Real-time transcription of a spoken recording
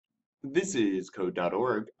This is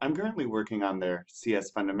Code.org. I'm currently working on their CS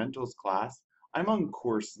Fundamentals class. I'm on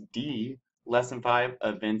Course D, Lesson 5,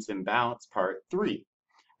 Events and Bounce, Part 3.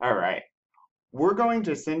 All right, we're going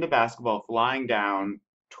to send a basketball flying down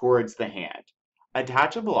towards the hand.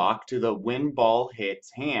 Attach a block to the when ball hits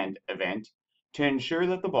hand event to ensure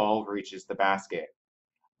that the ball reaches the basket.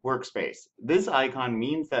 Workspace. This icon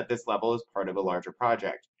means that this level is part of a larger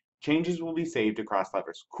project. Changes will be saved across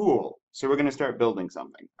levers. Cool. So we're going to start building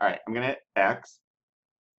something. All right, I'm going to hit X.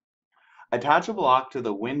 Attach a block to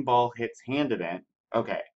the when ball hits hand event.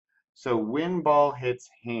 Okay, so when ball hits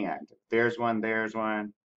hand. There's one, there's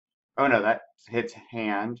one. Oh no, that hits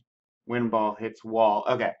hand. When ball hits wall.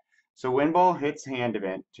 Okay, so when ball hits hand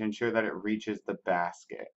event to ensure that it reaches the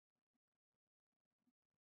basket.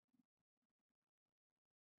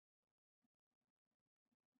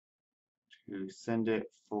 To send it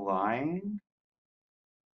flying.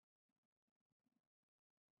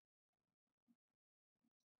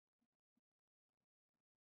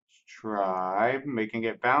 Try making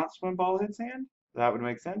it bounce when ball hits hand. That would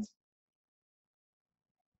make sense.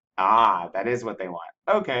 Ah, that is what they want.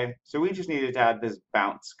 Okay, so we just needed to add this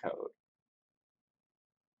bounce code.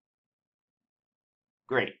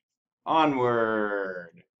 Great.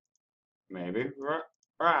 Onward. Maybe.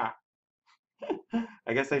 Rah.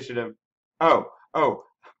 I guess I should have. Oh,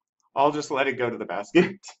 I'll just let it go to the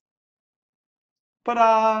basket.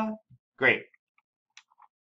 Ta-da! Great.